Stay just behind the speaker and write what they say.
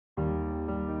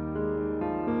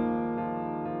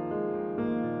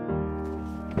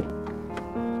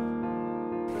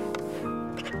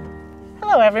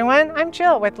Hello everyone, I'm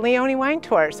Jill with Leone Wine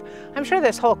Tours. I'm sure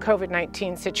this whole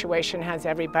COVID-19 situation has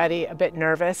everybody a bit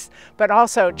nervous, but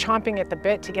also chomping at the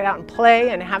bit to get out and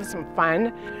play and have some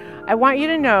fun. I want you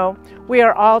to know we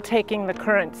are all taking the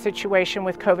current situation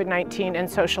with COVID-19 and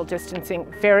social distancing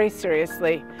very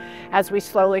seriously as we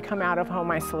slowly come out of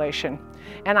home isolation.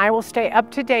 And I will stay up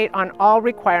to date on all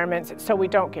requirements so we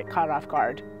don't get caught off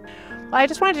guard. Well, I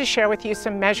just wanted to share with you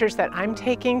some measures that I'm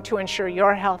taking to ensure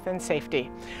your health and safety.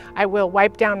 I will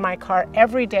wipe down my car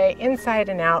every day, inside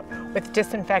and out, with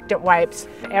disinfectant wipes,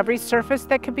 every surface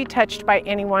that could be touched by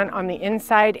anyone on the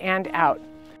inside and out.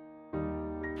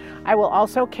 I will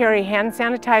also carry hand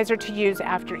sanitizer to use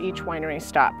after each winery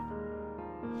stop.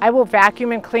 I will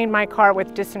vacuum and clean my car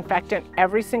with disinfectant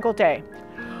every single day.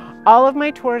 All of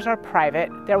my tours are private.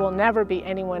 There will never be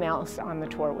anyone else on the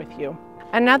tour with you.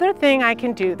 Another thing I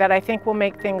can do that I think will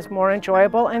make things more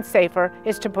enjoyable and safer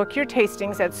is to book your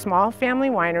tastings at small family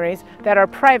wineries that are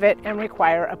private and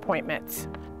require appointments.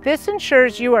 This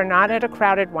ensures you are not at a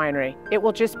crowded winery. It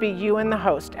will just be you and the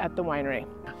host at the winery.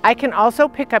 I can also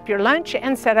pick up your lunch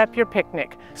and set up your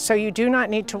picnic, so you do not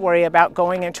need to worry about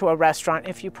going into a restaurant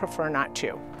if you prefer not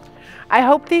to. I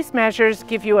hope these measures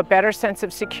give you a better sense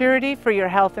of security for your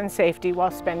health and safety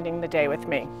while spending the day with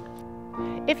me.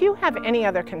 If you have any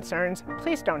other concerns,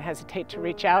 please don't hesitate to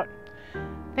reach out.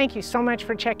 Thank you so much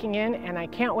for checking in, and I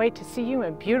can't wait to see you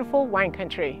in beautiful wine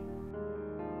country.